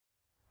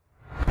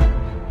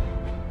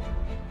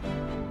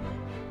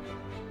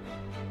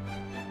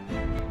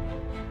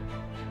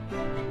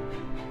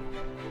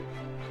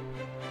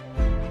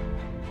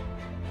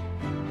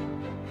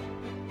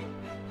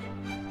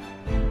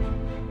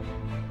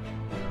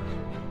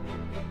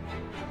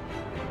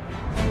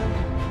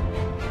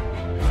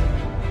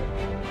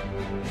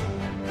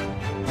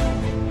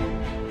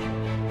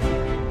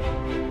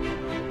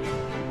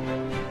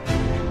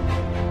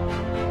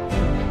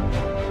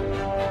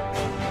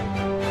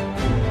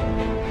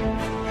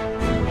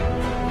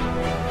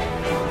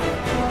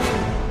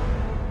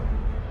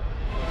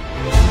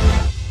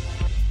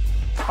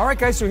All right,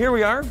 guys, so here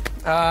we are.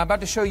 About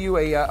to show you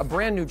a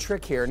brand new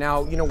trick here.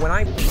 Now, you know, when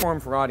I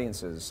perform for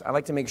audiences, I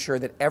like to make sure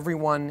that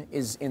everyone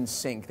is in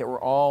sync, that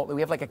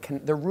we have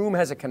like the room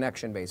has a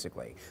connection,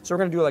 basically. So we're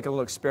gonna do like a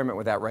little experiment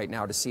with that right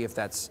now to see if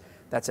that's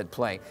at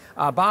play.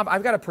 Bob,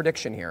 I've got a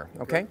prediction here,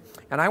 okay?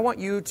 And I want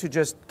you to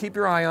just keep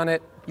your eye on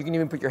it. You can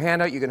even put your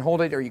hand out, you can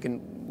hold it, or you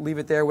can leave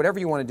it there, whatever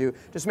you want to do.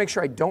 Just make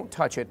sure I don't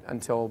touch it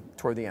until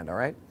toward the end, all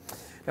right?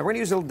 Now, we're gonna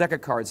use a little deck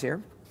of cards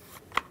here.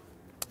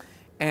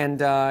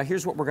 And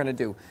here's what we're going to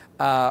do.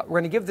 We're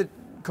going to give the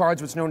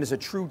cards what's known as a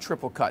true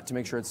triple cut to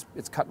make sure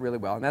it's cut really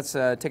well. And that's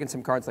taking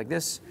some cards like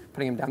this,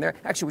 putting them down there.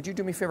 Actually, would you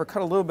do me a favor?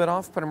 Cut a little bit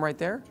off, put them right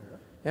there.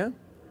 Yeah?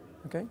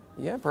 Okay.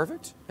 Yeah,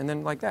 perfect. And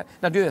then like that.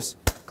 Now do this.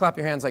 Clap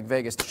your hands like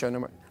Vegas to show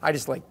number. I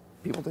just like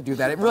people to do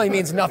that. It really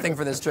means nothing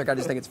for this trick. I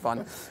just think it's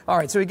fun. All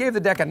right, so we gave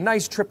the deck a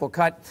nice triple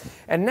cut.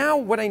 And now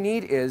what I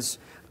need is,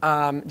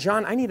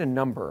 John, I need a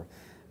number.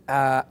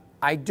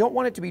 I don't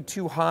want it to be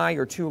too high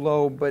or too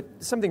low, but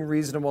something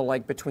reasonable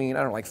like between, I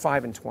don't know, like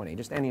 5 and 20.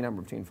 Just any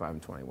number between 5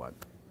 and 20. What?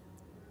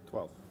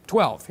 12.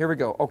 12. Here we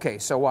go. Okay,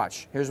 so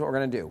watch. Here's what we're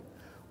going to do.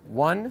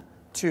 1,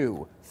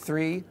 2,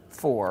 3,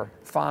 4,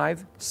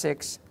 5,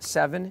 6,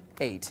 7,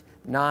 8,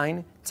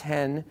 9,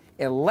 10,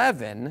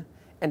 11,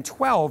 and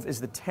 12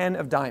 is the 10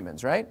 of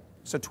diamonds, right?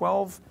 So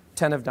 12,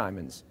 10 of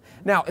diamonds.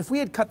 Now, if we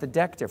had cut the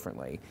deck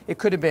differently, it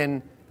could have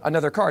been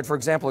another card. For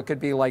example, it could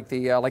be like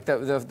the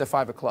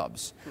 5 of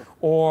clubs,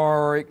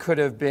 or it could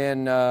have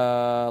been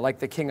like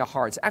the King of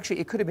Hearts. Actually,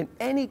 it could have been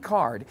any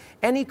card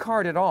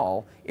at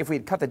all if we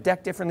had cut the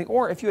deck differently,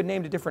 or if you had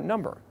named a different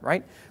number,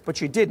 right?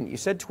 But you didn't. You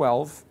said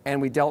 12,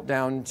 and we dealt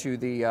down to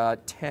the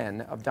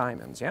 10 of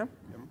diamonds, yeah?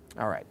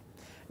 All right.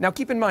 Now,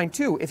 keep in mind,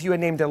 too, if you had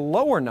named a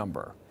lower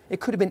number, it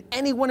could have been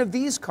any one of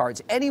these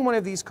cards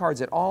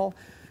at all,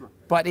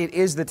 but it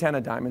is the 10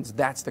 of diamonds.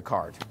 That's the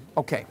card.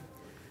 Okay.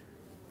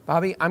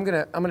 Bobby, I'm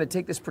gonna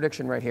take this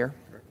prediction right here,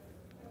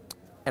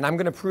 and I'm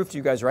gonna prove to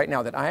you guys right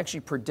now that I actually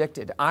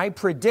predicted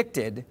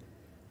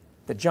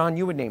that, John,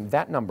 you would name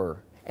that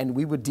number, and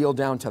we would deal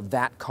down to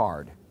that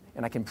card.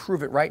 And I can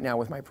prove it right now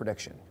with my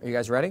prediction. Are you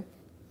guys ready?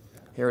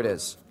 Here it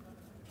is.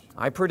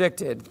 I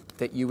predicted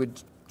that you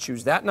would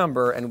choose that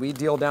number, and we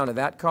deal down to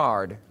that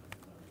card.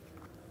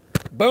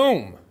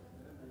 Boom!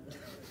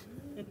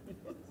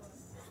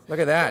 Look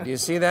at that. Do you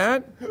see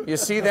that? You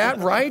see that,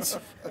 right?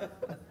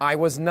 I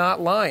was not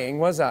lying,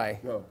 was I?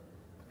 No.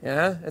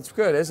 Yeah, it's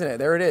good, isn't it?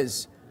 There it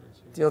is.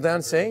 Deal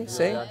down, see?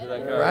 See?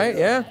 Right?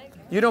 Yeah?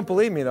 You don't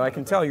believe me, though. I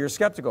can tell. You're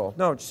skeptical.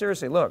 No,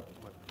 seriously, look.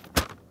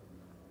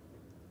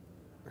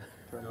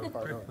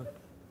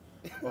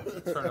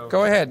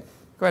 Go ahead.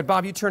 Go ahead,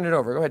 Bob, you turn it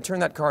over. Go ahead, turn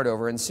that card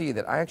over and see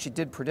that I actually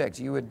did predict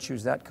you would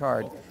choose that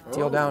card,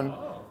 deal down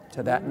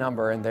to that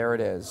number, and there it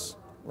is.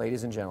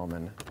 Ladies and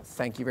gentlemen,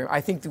 thank you very much. I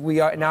think that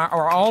we are now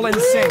all in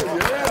sync.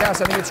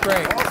 Yes, I think it's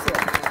great.